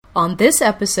On this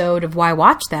episode of Why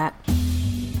Watch That?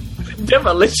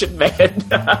 Demolition Man.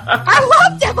 I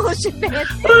love Demolition Man.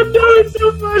 Oh no, it's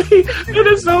so funny. It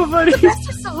is so funny.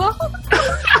 Sylvester Stallone.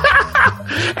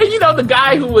 And you know the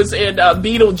guy who was in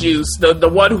Beetlejuice, the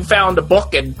one who found the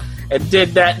book and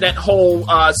did that whole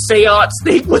seance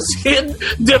thing was in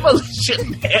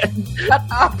Demolition Man. Shut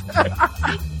up.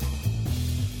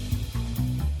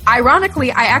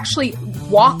 Ironically, I actually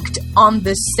walked on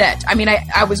this set. I mean,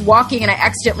 I was walking and I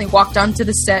accidentally walked onto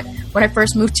the set when I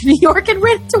first moved to New York and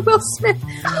ran into Will Smith.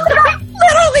 And I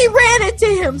literally ran into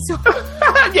him. So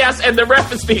yes, and the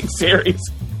ref is being serious.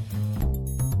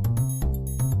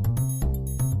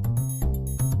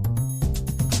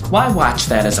 Why Watch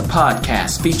That is a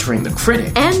podcast featuring the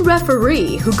critic and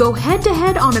referee who go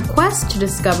head-to-head on a quest to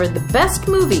discover the best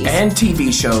movies and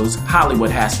TV shows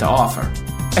Hollywood has to offer.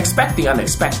 Expect the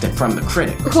unexpected from the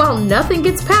critic. Well, nothing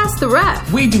gets past the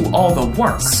ref. We do all the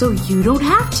work, so you don't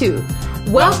have to.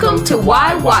 Welcome to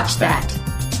Why Watch That.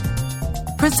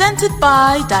 Presented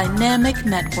by Dynamic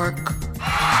Network.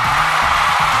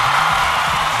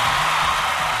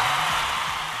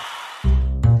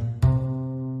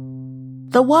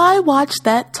 The Why Watch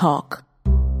That Talk.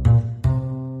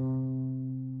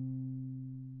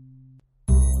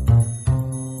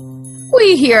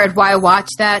 We here at Why Watch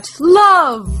That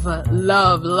love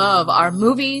our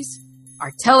movies,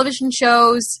 our television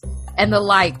shows, and the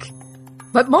like.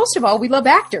 But most of all, we love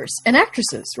actors and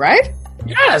actresses, right?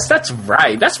 Yes, that's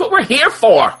right. That's what we're here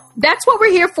for. That's what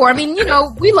we're here for. I mean, you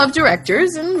know, we love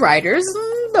directors and writers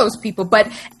and those people, but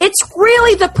it's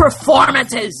really the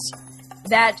performances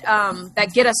that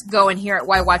get us going here at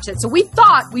Why Watch That. So we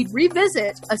thought we'd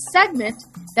revisit a segment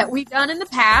that we've done in the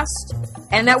past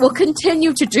and that we'll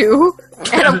continue to do.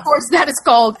 And of course, that is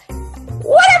called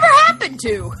Whatever Happened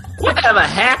to? Whatever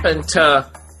happened to?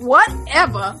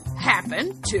 Whatever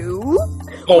happened to?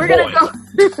 Oh, we're gonna boy.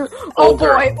 go.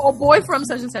 Oh boy from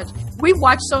such and such. We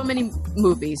watch so many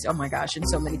movies, oh my gosh, and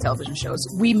so many television shows.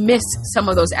 We miss some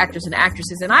of those actors and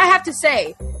actresses. And I have to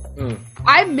say,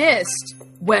 I missed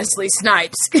Wesley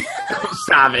Snipes.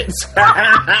 Stop it.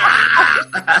 Whatever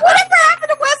happened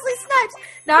to Wesley Snipes?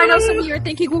 Now, I know some of you are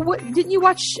thinking, well, didn't you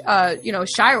watch,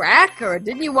 Chirac? Or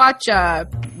didn't you watch,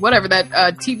 whatever, that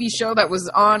TV show that was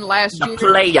on last year?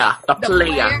 The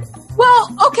Player.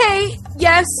 Well, okay,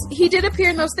 yes, he did appear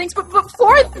in those things, but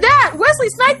before that, Wesley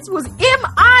Snipes was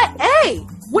MIA.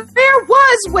 Where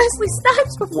was Wesley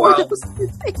Snipes before those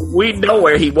things? We know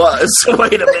where he was.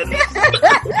 Wait a minute.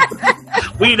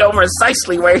 We know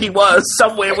precisely where he was,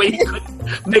 somewhere where he could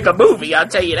make a movie, I'll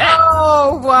tell you that.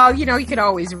 Oh, well, you know, you can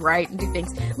always write and do things.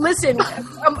 Listen,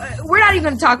 we're not even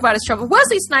going to talk about his trouble.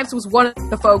 Wesley Snipes was one of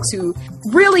the folks who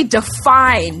really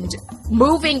defined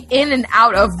moving in and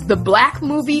out of the black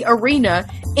movie arena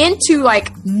into,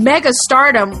 like, mega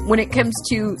stardom when it comes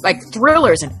to, like,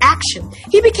 thrillers and action.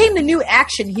 He became the new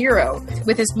action hero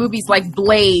with his movies like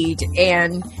Blade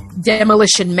and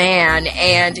Demolition Man,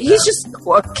 and he's just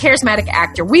a charismatic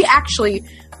actor. We actually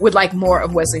would like more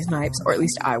of Wesley Snipes, or at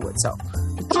least I would, so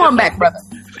come on back, brother.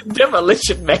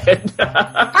 Demolition Man.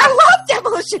 I love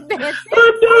Demolition Man.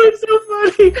 Oh no, it's so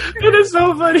funny. It is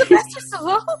so funny. Sylvester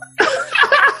Stallone.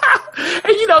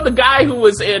 And you know the guy who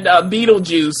was in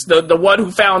Beetlejuice, the one who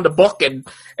found the book and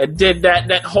did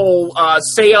that whole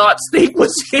seance thing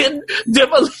was in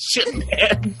Demolition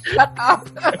Man. Shut up.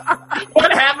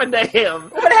 What happened to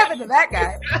him? What happened to that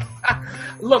guy?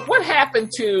 Look, what happened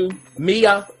to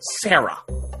Mia Sara?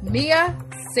 Mia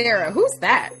Sara. Who's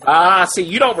that? See,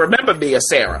 you don't remember Mia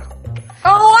Sara.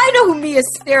 Oh, I know who Mia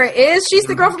Sara is. She's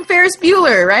the girl from Ferris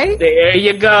Bueller, right? There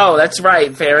you go. That's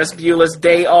right. Ferris Bueller's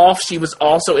Day Off. She was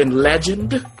also in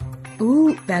Legend.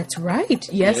 Ooh, that's right.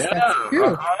 Yes, yeah, that's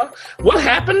true. What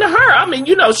happened to her? I mean,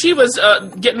 you know, she was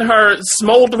getting her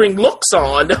smoldering looks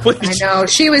on. I know.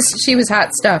 She was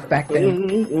hot stuff back then.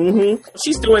 Mm-hmm.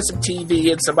 She's doing some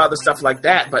TV and some other stuff like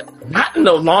that, but not in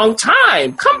a long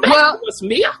time. Come back to us,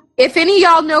 Mia. If any of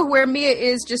y'all know where Mia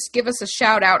is, just give us a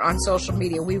shout out on social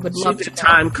media. We would love to know. She's a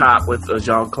time cop with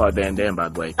Jean-Claude Van Damme, by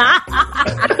the way.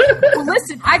 Well,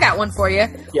 listen, I got one for you.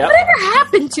 Yep. Whatever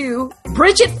happened to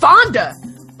Bridget Fonda?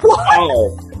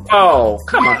 What? Oh,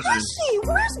 come on. Where is she?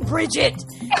 Where's Bridget?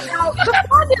 Now, the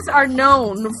Fondas are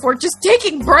known for just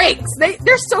taking breaks.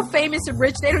 They're so famous and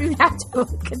rich, they don't even have to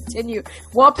continue.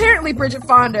 Well, apparently Bridget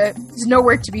Fonda is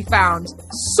nowhere to be found.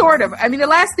 Sort of. I mean, the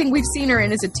last thing we've seen her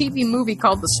in is a TV movie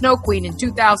called The Snow Queen in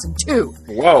 2002.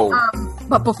 Whoa.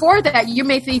 But before that, you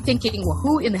may be thinking, well,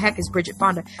 who in the heck is Bridget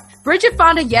Fonda? Bridget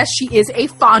Fonda, yes, she is a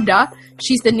Fonda.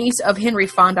 She's the niece of Henry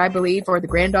Fonda, I believe, or the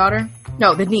granddaughter.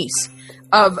 No, the niece.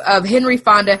 of Henry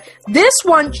Fonda. This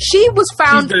one, she was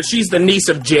found. She's the niece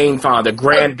of Jane Fonda,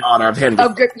 granddaughter of Henry.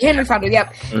 Of Henry Fonda,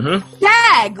 yep. Mm-hmm.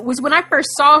 Shag was when I first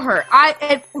saw her.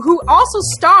 Who also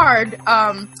starred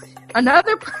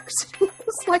another person who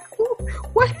was like,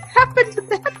 what happened to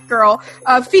that girl?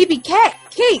 Phoebe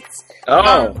Cates.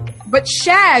 Oh. But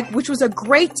Shag, which was a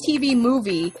great TV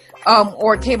movie,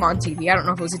 or it came on TV. I don't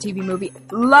know if it was a TV movie.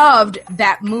 Loved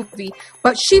that movie.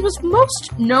 But she was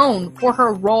most known for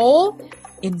her role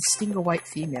in Sting a White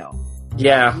Female.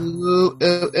 Yeah. Ooh.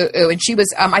 And she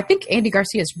was, I think, Andy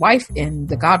Garcia's wife in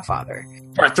The Godfather.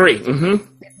 Part 3. Mm-hmm.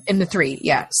 In the 3,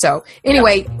 yeah. So,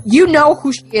 anyway, you know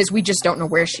who she is. We just don't know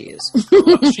where she is.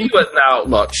 She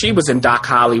was in Doc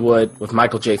Hollywood with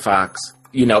Michael J. Fox.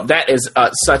 You know, that is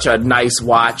such a nice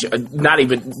watch, not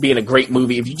even being a great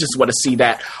movie. If you just want to see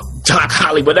that, Doc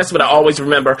Hollywood, that's what I always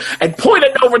remember. And Point of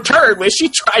No Return, where she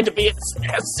tried to be an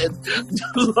assassin.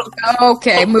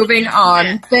 Okay, moving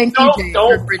on. Thank you, Jay,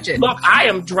 Bridget. Look, I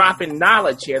am dropping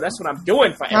knowledge here. That's what I'm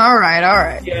doing for everyone. All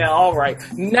right. Yeah, all right.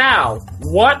 Now,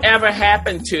 whatever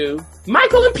happened to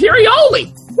Michael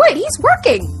Imperioli? Wait, he's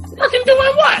working. Working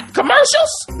doing what?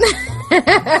 Commercials?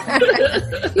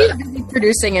 He's busy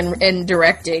producing and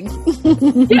directing.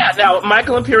 Yeah, now,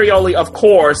 Michael Imperioli, of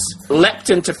course, leapt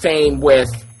into fame with,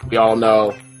 we all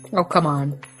know. Oh, come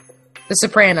on. The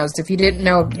Sopranos. If you didn't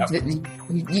know,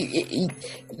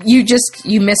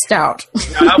 you missed out.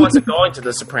 No, I wasn't going to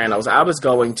The Sopranos. I was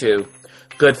going to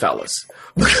Goodfellas.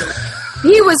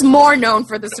 He was more known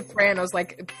for The Sopranos.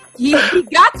 Like, he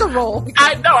got the role.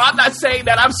 I know. I'm not saying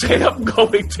that. I'm saying I'm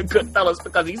going to Goodfellas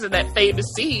because he's in that famous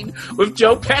scene with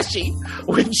Joe Pesci.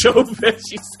 When Joe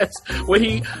Pesci says, when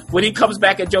he comes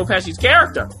back at Joe Pesci's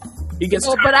character, he gets.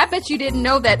 Oh, but I bet you didn't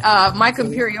know that Michael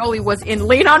Imperioli was in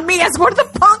Lean on Me as one of the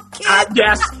punk kids.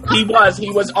 Yes, he was.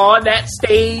 He was on that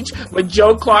stage when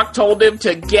Joe Clark told him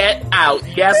to get out.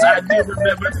 Yes, I do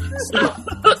remember. So,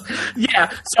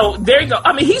 yeah, so there you go.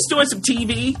 I mean, he's doing some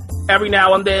TV every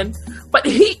now and then, but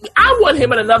I want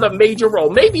him in another major role.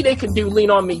 Maybe they can do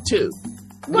Lean on Me too.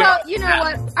 Well, you know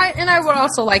what? I would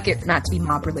also like it not to be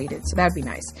mob related, so that'd be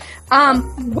nice.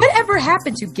 Whatever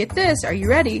happened to, get this, are you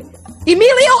ready?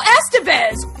 Emilio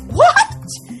Estevez! What?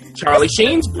 Charlie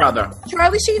Sheen's brother.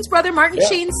 Charlie Sheen's brother, Martin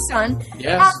Sheen's son.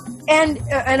 Yes. And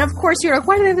of course you're like,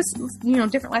 why do they have this,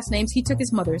 different last names? He took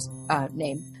his mother's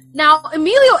name. Now,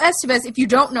 Emilio Estevez, if you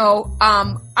don't know,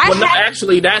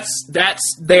 actually, that's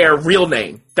their real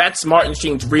name. That's Martin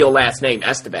Sheen's real last name,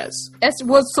 Estevez.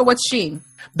 So what's Sheen?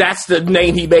 That's the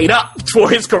name he made up for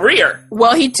his career.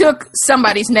 Well, he took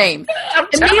somebody's name.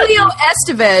 Emilio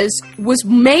Estevez was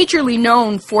majorly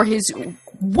known for his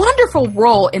wonderful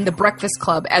role in The Breakfast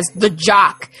Club as the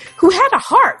jock who had a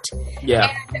heart.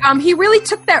 Yeah. And, he really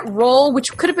took that role,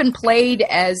 which could have been played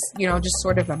as, just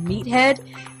sort of a meathead,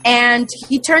 and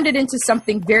he turned it into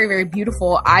something very, very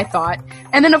beautiful, I thought.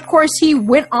 And then, of course, he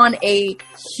went on a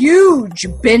huge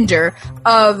bender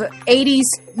of 80s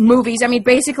movies. I mean,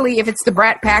 basically, if it's the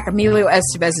Brat Pack, Emilio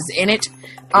Estevez is in it,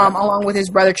 along with his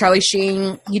brother Charlie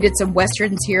Sheen. He did some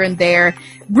westerns here and there.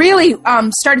 Really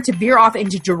started to veer off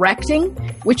into directing,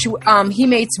 which he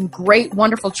made some great,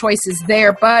 wonderful choices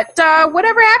there. But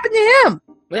whatever happened to him?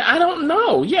 I don't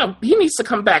know. Yeah, he needs to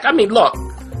come back. I mean, look,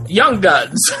 Young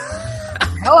Guns.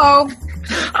 Hello.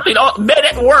 I mean, Men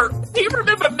at Work. Do you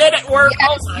remember Men at Work?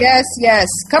 Yes.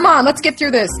 Come on, let's get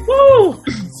through this. Woo!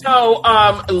 So,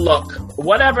 look,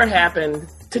 whatever happened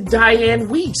to Diane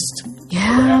Wiest?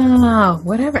 Yeah,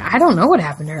 whatever. I don't know what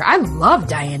happened to her. I love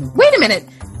Diane. Wait a minute.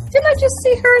 Didn't I just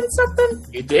see her in something?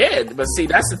 You did, but see,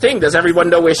 that's the thing. Does everyone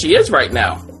know where she is right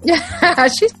now? Yeah,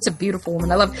 she's a beautiful woman.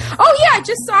 I love her. Oh yeah, I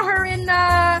just saw her in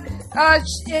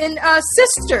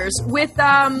Sisters with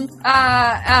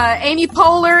Amy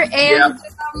Poehler and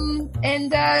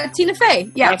Tina Fey.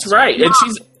 Yeah, that's right. And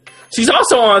she's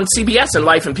also on CBS in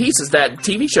Life in Pieces, that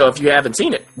TV show. If you haven't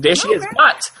seen it, there she is.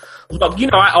 But look,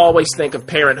 I always think of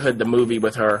Parenthood, the movie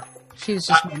with her. She's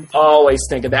just I always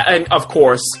think of that, and of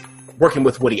course, working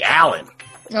with Woody Allen.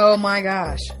 Oh my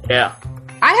gosh. Yeah.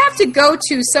 I have to go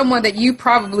to someone that you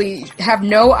probably have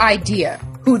no idea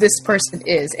who this person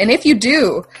is. And if you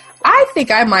do, I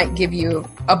think I might give you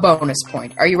a bonus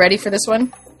point. Are you ready for this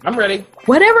one? I'm ready.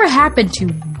 Whatever happened to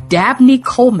Dabney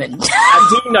Coleman?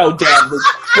 I do know Dabney.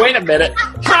 Wait a minute.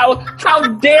 How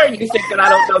dare you think that I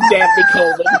don't know Dabney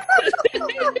Coleman?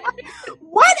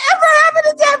 Whatever happened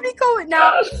to Dabney Coleman?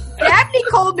 Now, Dabney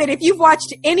Coleman, if you've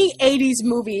watched any 80s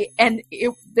movie and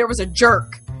there was a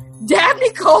jerk,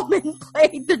 Dabney Coleman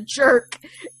played the jerk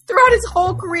throughout his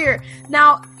whole career.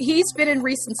 Now, he's been in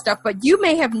recent stuff, but you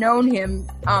may have known him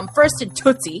first in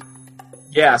Tootsie.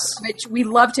 Yes. Which we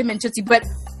loved him in Tootsie. But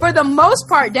for the most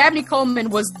part, Dabney Coleman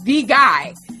was the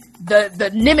guy,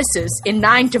 the nemesis in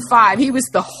 9 to 5. He was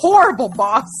the horrible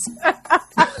boss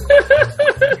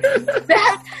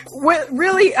that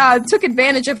really took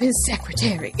advantage of his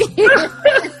secretary.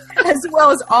 As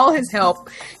well as all his help.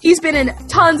 He's been in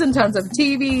tons and tons of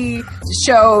TV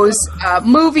shows,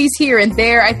 movies here and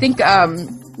there. I think,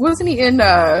 wasn't he in,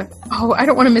 I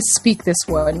don't want to misspeak this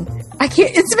one. I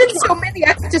can't, it's been so many, I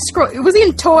have to scroll. Was he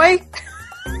in Toy?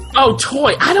 Oh,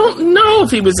 Toy. I don't know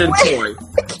if he was in Toy.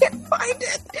 I can't find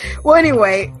it. Well,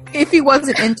 anyway, if he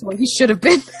wasn't in Toy, he should have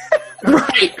been.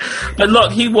 Right. But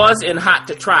look, he was in Hot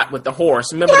to Trot with the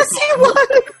horse. Remember? Yes, he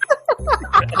was.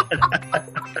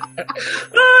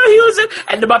 He was in,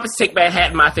 and the Muppets Take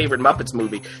Manhattan, my favorite Muppets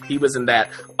movie. He was in that.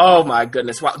 Oh my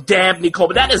goodness! Wow, Dabney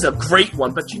Coleman. That is a great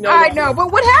one. But you know, I know.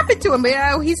 But what happened to him?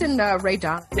 He's in Ray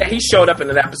Donovan. Yeah, he showed up in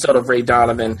an episode of Ray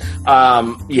Donovan.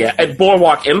 At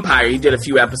Boardwalk Empire, he did a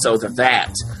few episodes of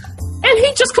that. And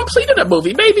he just completed a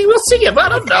movie. Maybe we'll see him. I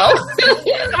don't know. All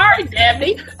right,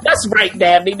 Dabney. That's right,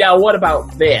 Dabney. Now, what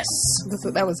about this?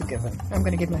 That was a good one. I'm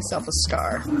going to give myself a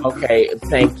star. Okay,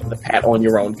 thank you. The pat on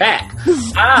your own back.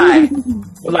 I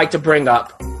would like to bring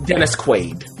up Dennis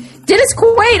Quaid. Dennis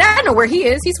Quaid, I know where he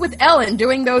is. He's with Ellen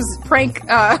doing those prank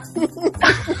episodes.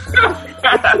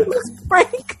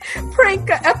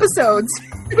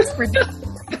 It's ridiculous.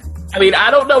 I mean,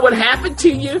 I don't know what happened to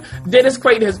you. Dennis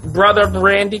Quaid, his brother,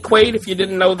 Randy Quaid, if you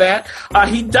didn't know that.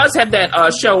 He does have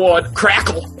that show on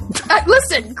Crackle.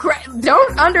 Listen,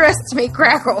 don't underestimate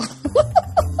Crackle.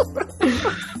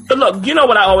 But look, you know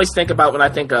what I always think about when I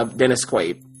think of Dennis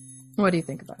Quaid? What do you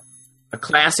think about? A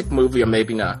classic movie, or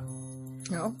maybe not.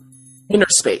 No. Inner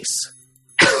Space.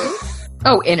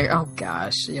 Oh,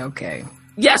 gosh. Okay.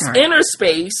 Yes, right. Inner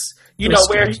Space. You know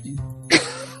where...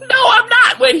 No, I'm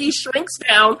not. When he shrinks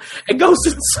down and goes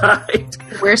inside.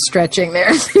 We're stretching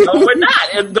there. No, we're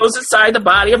not. It goes inside the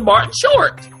body of Martin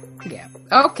Short. Yeah.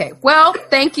 Okay. Well,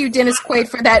 thank you, Dennis Quaid,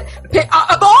 for that.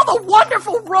 Of all the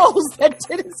wonderful roles that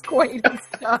Dennis Quaid has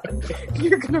done,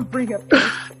 you're going to bring up this.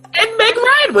 And Meg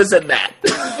Ryan was in that.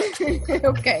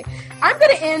 Okay. I'm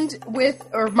going to end with,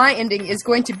 or my ending is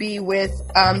going to be with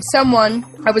someone,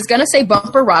 I was going to say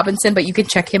Bumper Robinson, but you can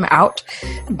check him out.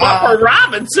 Bumper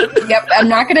Robinson? Yep. I'm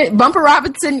not going to. Bumper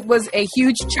Robinson was a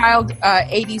huge child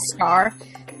 80s star.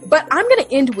 But I'm going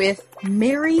to end with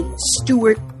Mary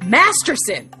Stuart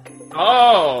Masterson.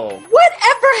 Oh.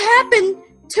 Whatever happened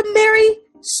to Mary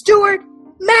Stuart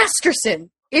Masterson?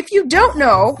 If you don't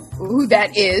know who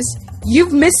that is,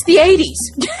 you've missed the 80s.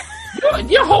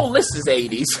 Your whole list is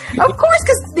 80s. Of course,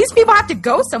 because these people have to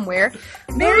go somewhere.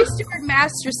 Mary Stuart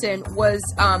Masterson was,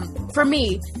 for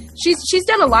me, she's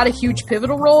done a lot of huge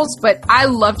pivotal roles, but I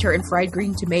loved her in Fried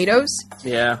Green Tomatoes.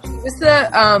 Yeah.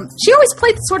 She always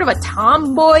played sort of a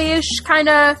tomboyish kind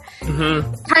of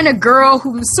girl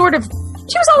who was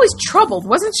she was always troubled,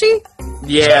 wasn't she?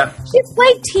 Yeah. She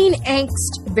played teen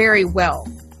angst very well.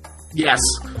 Yes.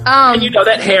 And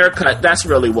that haircut, that's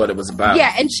really what it was about.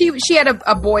 Yeah, and she had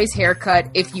a boy's haircut,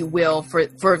 if you will, for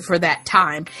that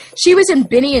time. She was in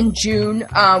Benny and June,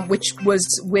 which was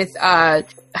with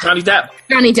Johnny Depp.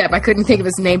 Johnny Depp, I couldn't think of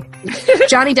his name.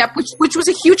 Johnny Depp, which was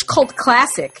a huge cult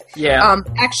classic. Yeah.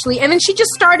 Actually. And then she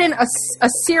just starred in a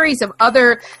series of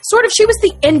other she was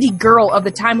the indie girl of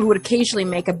the time who would occasionally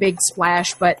make a big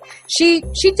splash, but she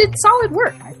did solid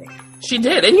work, I think. She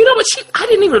did. And you know what? I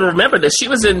didn't even remember this. She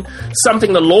was in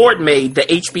Something the Lord Made, the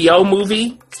HBO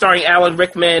movie starring Alan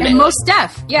Rickman. And Mos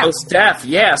Def, yeah. Mos Def,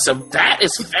 yeah. So that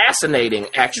is fascinating,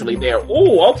 actually, there.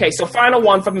 Ooh, okay. So final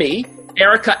one for me,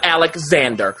 Erica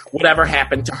Alexander. Whatever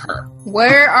happened to her?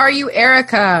 Where are you,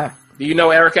 Erica? Do you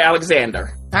know Erica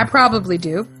Alexander? I probably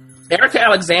do. Erica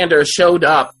Alexander showed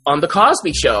up on The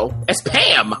Cosby Show as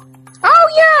Pam. Oh,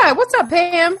 yeah. What's up,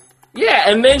 Pam? Yeah,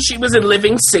 and then she was in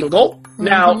Living Single.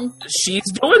 Now, she's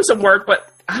doing some work, but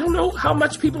I don't know how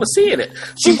much people are seeing it.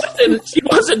 She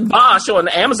was in Bosch on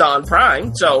Amazon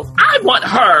Prime, so I want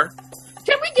her.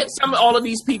 Can we get all of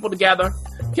these people together?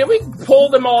 Can we pull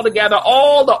them all together?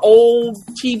 All the old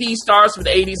TV stars from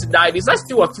the 80s and 90s. Let's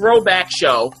do a throwback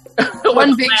show.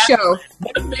 One big show.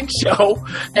 One big show.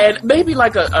 And maybe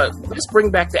like let's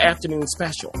bring back the afternoon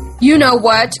special. You know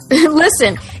what?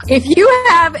 Listen, if you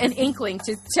have an inkling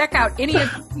to check out any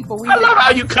of the people I love how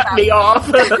you cut me off.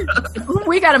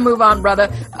 We got to move on, brother.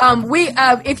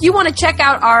 If you want to check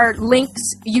out our links,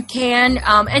 you can.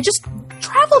 And just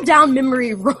travel down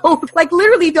memory road. Like,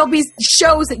 literally, there'll be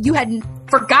shows that you hadn't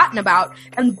forgotten about,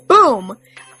 and boom,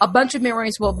 a bunch of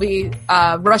memories will be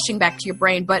rushing back to your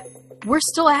brain. But we're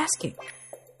still asking,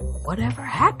 whatever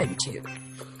happened to?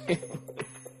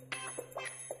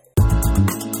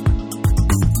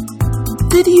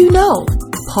 Did you know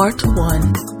Part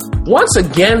 1. Once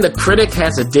again, the critic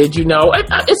has a did you know.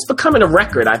 It's becoming a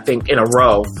record, I think, in a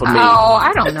row for me. Oh,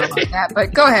 I don't know about that,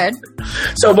 but go ahead.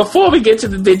 So before we get to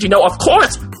the did you know, of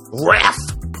course, Ref,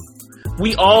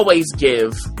 we always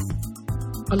give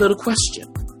a little question.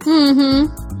 Mm-hmm.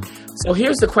 So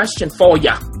here's the question for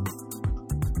ya.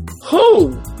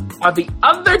 Who are the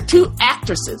other two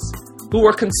actresses who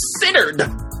were considered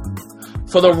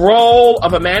for the role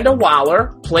of Amanda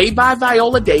Waller, played by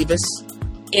Viola Davis,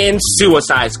 in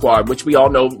Suicide Squad, which we all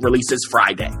know releases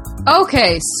Friday?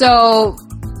 Okay, so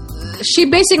she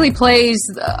basically plays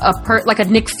like a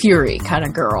Nick Fury kind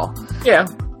of girl. Yeah.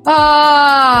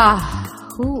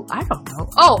 Who? I don't know.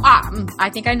 Oh, I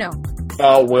think I know.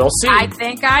 Oh, we'll see. I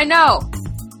think I know.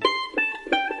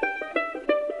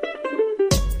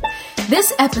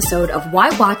 This episode of Why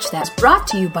Watch That is brought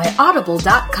to you by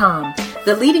Audible.com,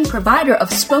 the leading provider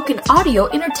of spoken audio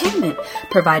entertainment,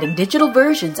 providing digital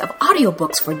versions of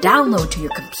audiobooks for download to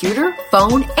your computer,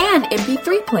 phone, and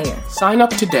MP3 player. Sign up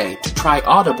today to try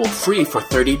Audible free for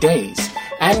 30 days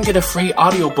and get a free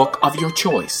audiobook of your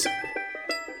choice.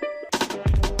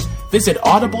 Visit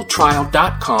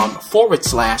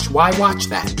audibletrial.com/Why Watch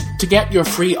That to get your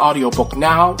free audiobook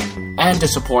now and to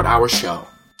support our show.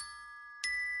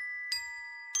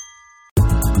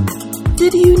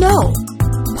 Did you know?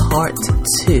 Part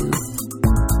 2.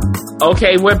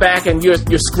 Okay, we're back, and you're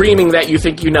screaming that you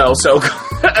think you know, so...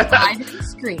 I didn't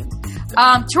scream.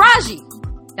 Taraji.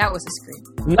 That was a scream.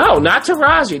 No, not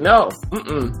Taraji, no.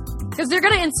 Mm-mm. Because they're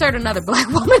going to insert another black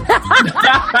woman.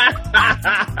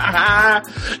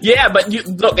 Yeah, but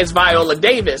look, it's Viola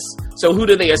Davis, so who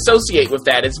do they associate with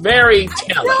that? It's very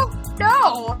telling.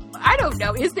 I don't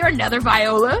know. Is there another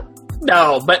Viola?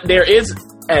 No, but there is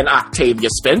an Octavia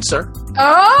Spencer.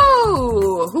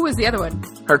 Oh, who was the other one?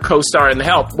 Her co-star in The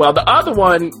Help. Well, the other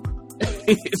one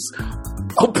is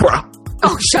Oprah.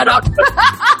 Oh, shut up.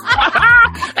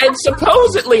 And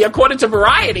supposedly, according to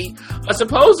Variety,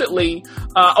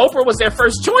 Oprah was their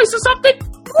first choice or something.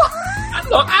 What?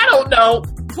 Look, I don't know.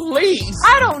 Please.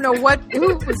 I don't know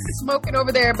who was smoking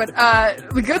over there, but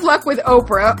good luck with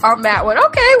Oprah on that one.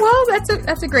 Okay, well, that's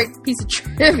a great piece of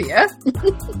trivia.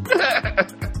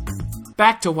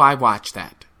 Back to Why Watch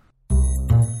That.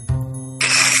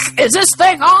 Is this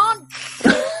thing on?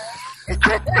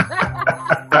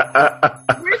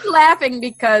 We're laughing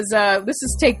because this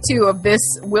is take 2 of this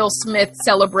Will Smith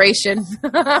celebration.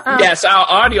 Yes, our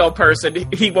audio person,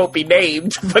 he won't be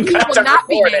named. He will not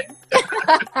be named.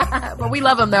 But we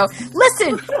love him, though.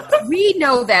 Listen, we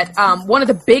know that one of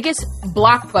the biggest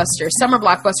summer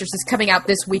blockbusters is coming out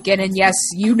this weekend, and yes,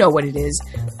 you know what it is.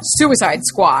 Suicide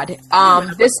Squad.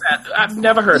 I've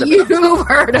never heard of it. You've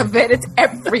heard of it. It's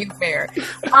everywhere.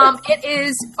 It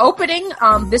is opening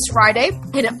this Friday,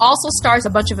 and it also stars a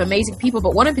bunch of amazing people,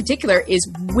 but one in particular is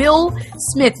Will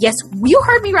Smith. Yes, you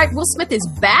heard me right. Will Smith is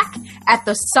back at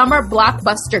the summer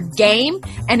blockbuster game,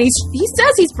 and he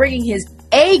says he's bringing his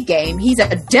A game. He's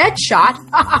a dead shot.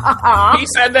 He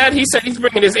said that? He said he's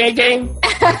bringing his A game?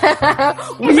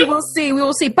 We will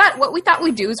see. But what we thought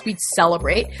we'd do is we'd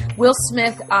celebrate Will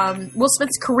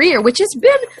Smith's career, which has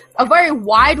been a very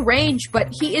wide range, but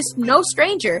he is no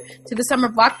stranger to the summer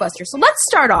blockbuster. So let's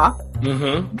start off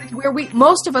with where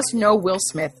most of us know Will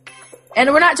Smith.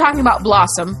 And we're not talking about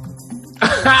Blossom.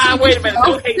 Wait a minute.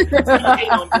 Don't hate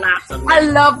on Blossom. I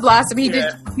love Blossom. He did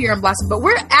appear in Blossom. But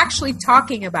we're actually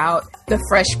talking about the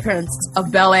Fresh Prince of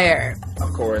Bel-Air.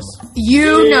 Of course.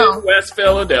 You know. West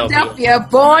Philadelphia.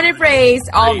 Born and raised.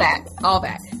 All that.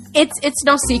 It's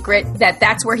no secret that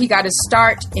that's where he got his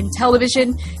start in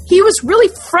television. He was really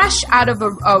fresh out of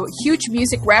a huge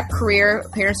music rap career.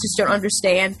 Parents just don't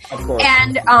understand. Of course.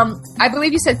 And I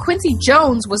believe you said Quincy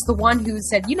Jones was the one who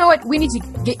said, you know what, we need to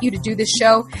get you to do this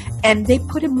show. And they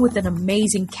put him with an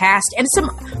amazing cast and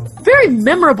some very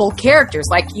memorable characters,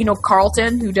 like,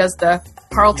 Carlton, who does the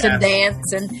Carlton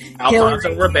dance, and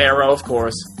Alfonso Ribeiro, of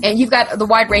course. And you've got the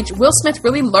wide range. Will Smith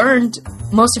really learned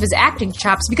most of his acting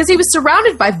chops because he was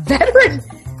surrounded by veteran.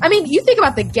 I mean, you think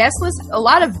about the guest list, a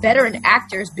lot of veteran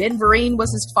actors. Ben Vereen was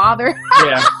his father.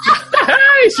 Yeah.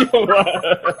 Sure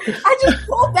was. I just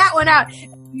pulled that one out.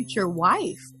 Future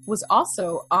wife was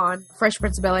also on Fresh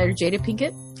Prince of Bel-Air, Jada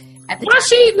Pinkett. Was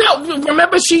she? No,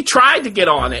 remember she tried to get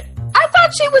on it. I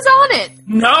thought she was on it.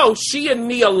 No, she and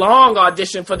Nia Long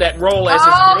auditioned for that role as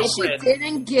his girlfriend. She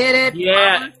didn't get it.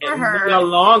 Yeah, and Nia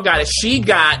Long got it. She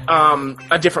got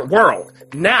A Different World.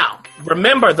 Now,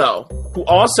 remember though, who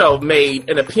also made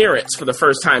an appearance for the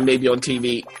first time maybe on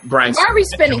TV, Brian. Why are we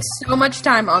spending so much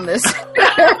time on this?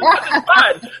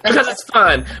 Fun, because it's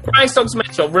fun. Brian Stokes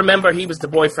Mitchell, remember he was the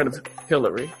boyfriend of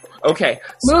Hillary. Okay.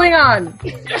 Moving on.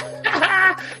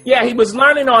 Yeah, he was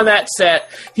learning on that set.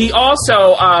 He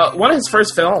also, one of his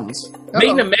first films, Made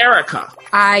in America.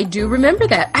 I do remember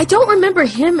that. I don't remember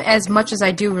him as much as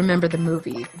I do remember the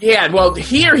movie. Yeah, well,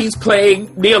 here he's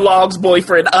playing Nia Long's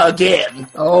boyfriend again.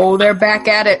 Oh, they're back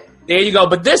at it. There you go.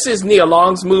 But this is Nia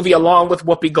Long's movie along with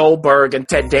Whoopi Goldberg and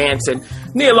Ted Danson.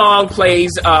 Nia Long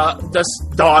plays the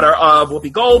daughter of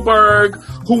Whoopi Goldberg,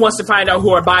 who wants to find out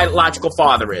who her biological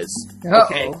father is. Uh-oh.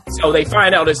 Okay, so they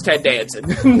find out it's Ted Danson.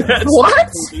 That's What?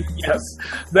 that movie. Yes,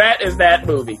 that is that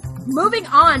movie. Moving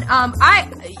on,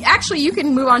 you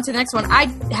can move on to the next one. I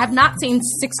have not seen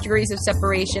 6 Degrees of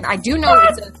Separation. I do know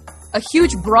it's a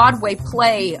huge Broadway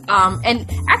play,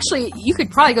 and actually, you could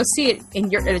probably go see it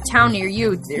in a town near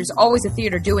you. There's always a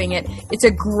theater doing it. It's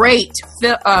a great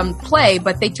play,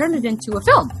 but they turned it into a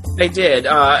film. They did,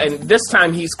 and this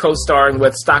time he's co-starring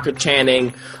with Stockard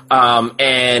Channing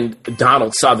and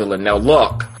Donald Sutherland. Now,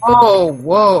 look. Oh,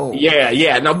 whoa.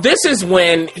 Yeah. Now, this is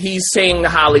when he's saying to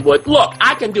Hollywood, look,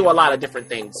 I can do a lot of different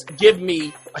things. Give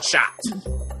me a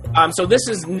shot. So this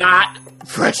is not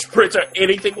Fresh Prince or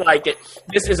anything like it.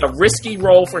 This is a risky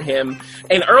role for him.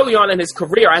 And early on in his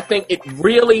career, I think it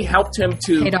really helped him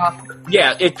to... Paid off.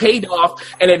 Yeah, it paid off,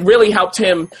 and it really helped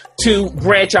him to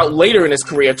branch out later in his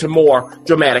career to more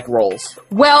dramatic roles.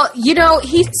 Well, he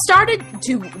started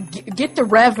to get the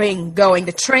revving going,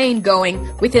 the train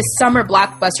going with his summer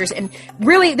blockbusters. And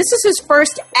really, this is his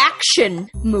first action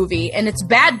movie, and it's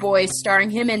Bad Boys, starring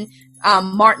him and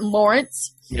Martin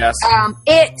Lawrence. Yes.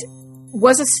 It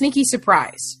was a sneaky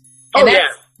surprise. Oh, yeah.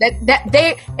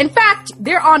 In fact,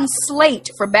 they're on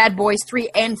slate for Bad Boys 3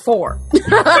 and 4.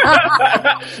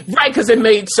 Right, because it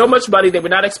made so much money, they were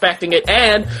not expecting it,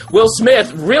 and Will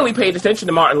Smith really paid attention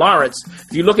to Martin Lawrence.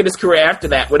 If you look at his career after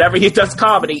that, whenever he does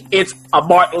comedy, it's a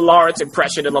Martin Lawrence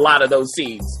impression in a lot of those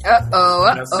scenes.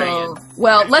 Uh-oh.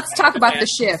 Well, let's talk about the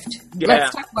shift. Yeah.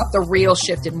 Let's talk about the real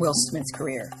shift in Will Smith's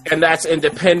career. And that's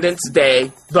Independence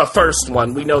Day, the first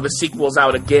one. We know the sequel's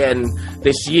out again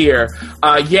this year.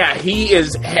 He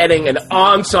is heading an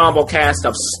ensemble cast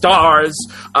of stars.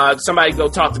 Somebody go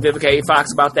talk to Vivica A.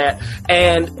 Fox about that.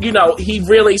 And, he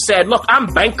really said, look, I'm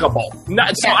bankable.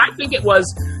 So I think it was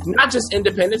not just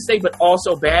Independence Day, but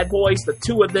also Bad Boys, the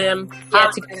two of them.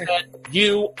 Together. Said,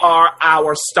 you are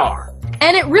our star.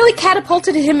 And it really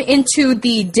catapulted him into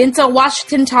the Denzel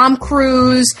Washington, Tom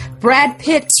Cruise, Brad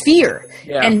Pitt sphere.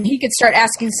 Yeah. And he could start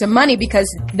asking some money because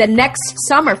the next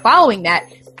summer following that,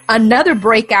 another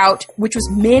breakout, which was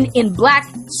Men in Black,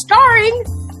 starring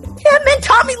him and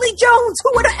Tommy Lee Jones.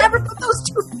 Who would have ever put those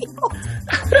two people?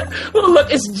 Well,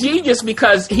 look, it's genius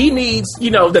because he needs,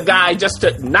 the guy just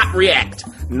to not react,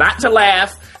 not to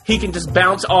laugh. He can just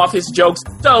bounce off his jokes.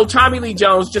 So Tommy Lee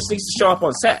Jones just needs to show up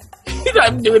on set. He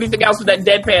doesn't do anything else with that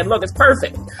deadpan look. It's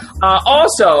perfect.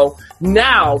 Also,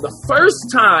 now, the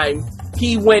first time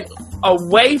he went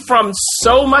away from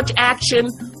so much action,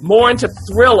 more into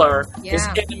thriller, is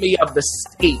Enemy of the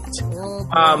State.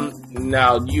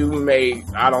 Now, you may,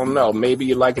 I don't know, maybe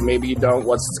you like it, maybe you don't.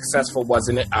 Was it successful,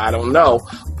 wasn't it? I don't know.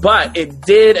 But it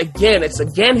did, it's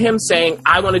again him saying,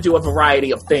 I want to do a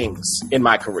variety of things in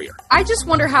my career. I just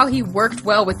wonder how he worked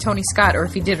well with Tony Scott, or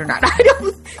if he did or not. I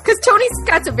don't, because Tony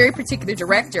Scott's a very particular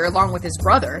director, along with his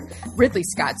brother, Ridley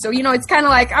Scott. So, it's kind of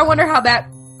like, I wonder how that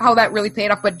really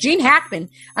paid off. But Gene Hackman,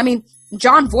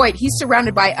 John Voight, he's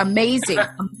surrounded by amazing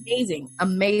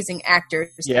actors.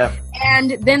 Yeah.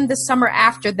 And then the summer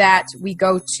after that, we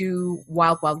go to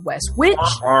Wild Wild West, which,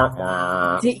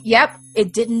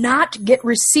 it did not get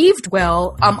received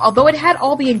well, although it had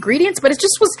all the ingredients, but it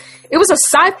was a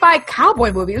sci-fi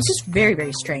cowboy movie. It was just very,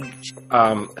 very strange.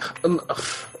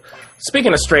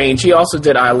 Speaking of strange, he also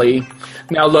did Ali.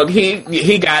 Now, look,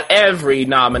 he got every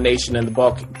nomination in the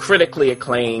book, critically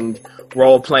acclaimed,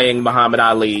 role-playing Muhammad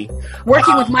Ali.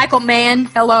 Working with Michael Mann,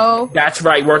 hello. That's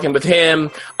right, working with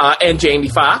him and Jamie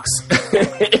Foxx,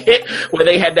 where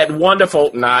they had that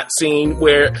wonderful scene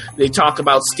where they talk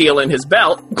about stealing his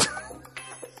belt.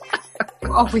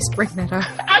 Always bring that up.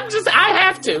 I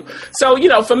have to. So,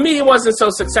 for me, it wasn't so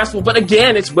successful, but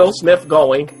again, it's Will Smith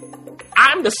going,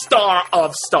 I'm the star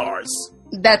of stars.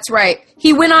 That's right.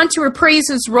 He went on to reprise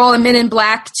his role in Men in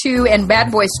Black 2 and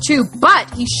Bad Boys 2, but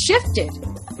he shifted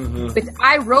with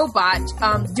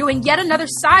iRobot, doing yet another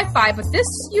sci-fi, but this,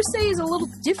 you say, is a little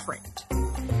different.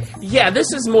 Yeah,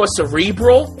 this is more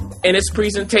cerebral in its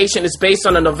presentation. It's based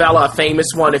on a novella, a famous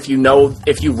one. If you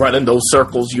run in those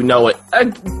circles, you know it.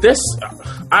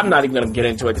 I'm not even going to get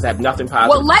into it because I have nothing positive.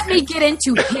 Well, let me get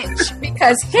into Hitch,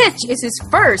 because Hitch is his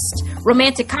first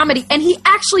romantic comedy, and he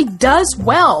actually does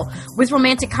well with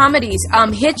romantic comedies.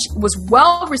 Hitch was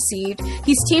well received.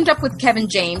 He's teamed up with Kevin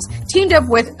James, teamed up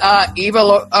with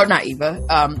Eva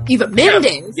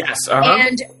Mendes. Yes.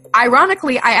 And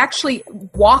ironically, I actually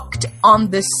walked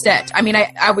on this set. I mean,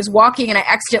 I was walking and I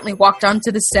accidentally walked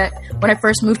onto the set when I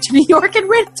first moved to New York and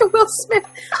ran into Will Smith.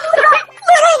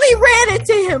 Literally ran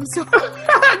into him. So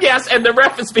yes, and the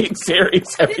ref is being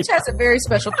serious. Hitch has a very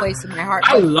special place in my heart.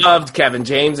 I loved Kevin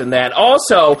James in that.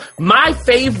 Also, my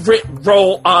favorite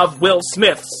role of Will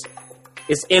Smith's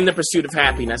is In the Pursuit of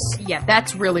Happiness. Yeah,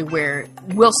 that's really where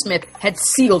Will Smith had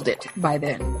sealed it by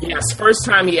then. Yes, first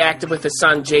time he acted with his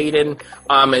son Jaden,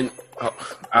 and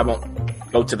I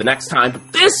won't go to the next time,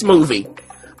 but this movie,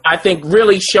 I think,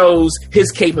 really shows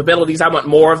his capabilities. I want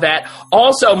more of that.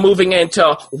 Also, moving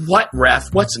into what,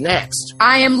 Ref? What's next?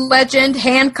 I Am Legend,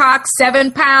 Hancock,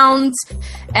 7 Pounds,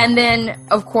 and then,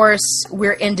 of course,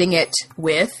 we're ending it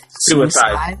with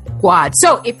Suicide Squad.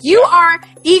 So, if you are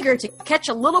eager to catch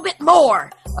a little bit more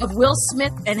of Will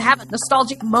Smith and have a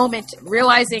nostalgic moment,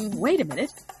 realizing, wait a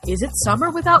minute, is it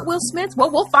summer without Will Smith? Well,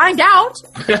 we'll find out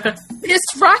this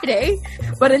Friday.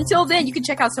 But until then, you can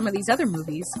check out some of these other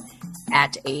movies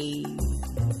at a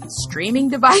streaming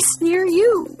device near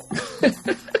you.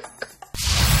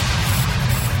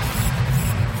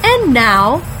 And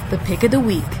now, the pick of the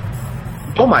week.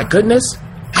 Oh my goodness.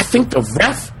 I think the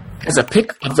Ref has a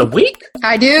pick of the week?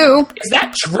 I do. Is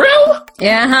that true?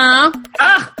 Yeah,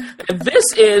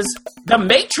 This is the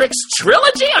Matrix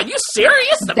trilogy? Are you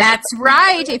serious? That's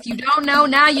right. If you don't know,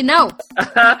 now you know.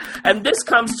 And this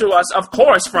comes to us, of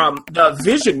course, from the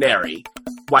visionary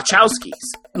Wachowskis.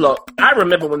 Look, I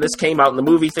remember when this came out in the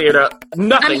movie theater,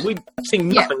 we'd seen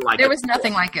nothing like it. There was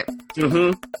nothing like it.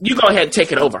 Mm-hmm. You go ahead and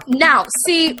take it over. Now,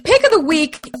 see, pick of the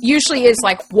week usually is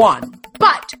like one,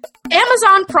 but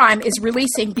Amazon Prime is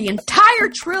releasing the entire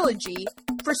trilogy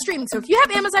for streaming. So if you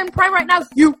have Amazon Prime right now,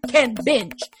 you can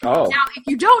binge. Oh. Now, if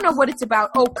you don't know what it's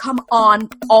about, oh, come on,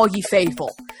 all ye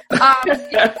faithful.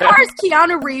 It stars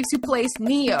Keanu Reeves, who plays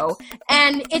Neo,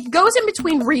 and it goes in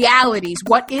between realities.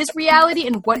 What is reality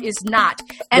and what is not?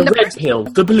 And the red pill,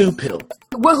 the blue pill.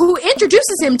 Well, who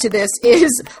introduces him to this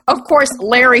is, of course,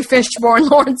 Lawrence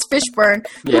Fishburne,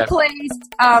 yeah.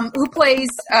 who plays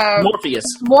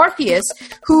Morpheus,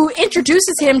 who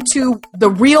introduces him to the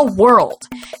real world.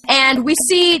 And we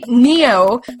see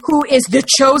Neo, who is the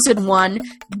chosen one,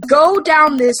 go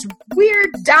down this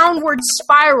weird downward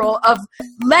spiral of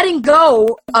letting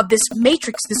go of this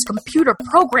matrix, this computer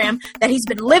program that he's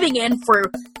been living in for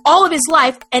all of his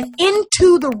life, and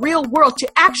into the real world to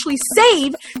actually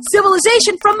save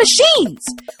civilization from machines.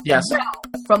 Yes. Well,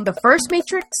 from the first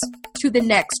Matrix to the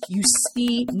next, you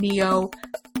see Neo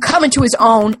come into his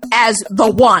own as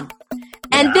the one.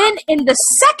 And then in the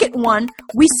second one,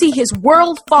 we see his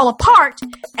world fall apart,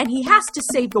 and he has to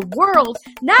save the world,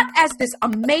 not as this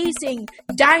amazing,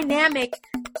 dynamic,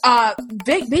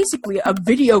 basically a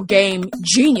video game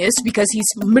genius, because he's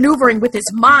maneuvering with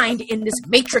his mind in this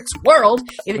Matrix world.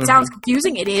 If it sounds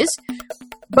confusing, it is.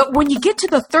 But when you get to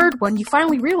the third one, you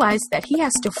finally realize that he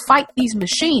has to fight these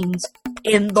machines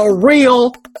in the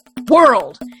real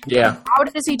world. Yeah. How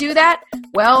does he do that?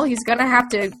 Well, he's going to have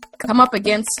to come up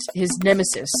against his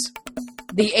nemesis,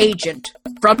 the agent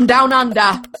from down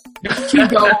under,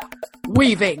 Hugo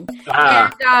Weaving.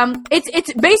 And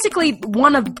it's basically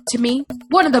one of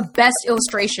the best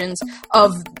illustrations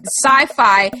of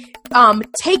sci-fi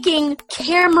taking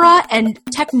camera and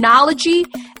technology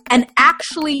and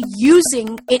actually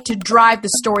using it to drive the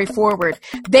story forward.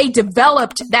 They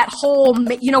developed that whole,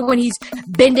 when he's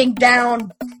bending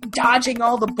down, dodging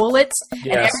all the bullets.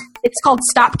 Yes. And it's called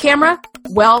stop camera.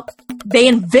 Well, they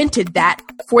invented that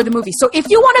for the movie. So if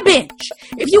you want to binge,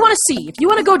 if you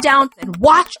want to go down and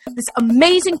watch this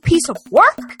amazing piece of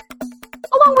work,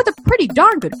 along with a pretty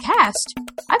darn good cast,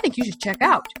 I think you should check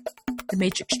out The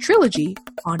Matrix Trilogy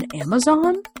on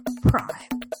Amazon Prime.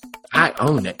 I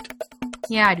own it.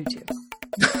 Yeah, I do too.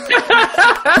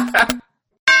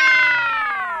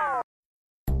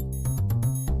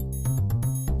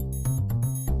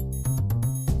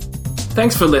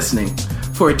 Thanks for listening.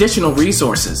 For additional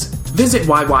resources, visit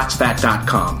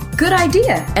whywatchthat.com. Good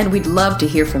idea, and we'd love to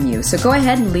hear from you. So go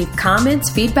ahead and leave comments,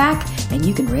 feedback, and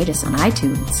you can rate us on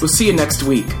iTunes. We'll see you next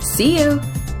week. See you.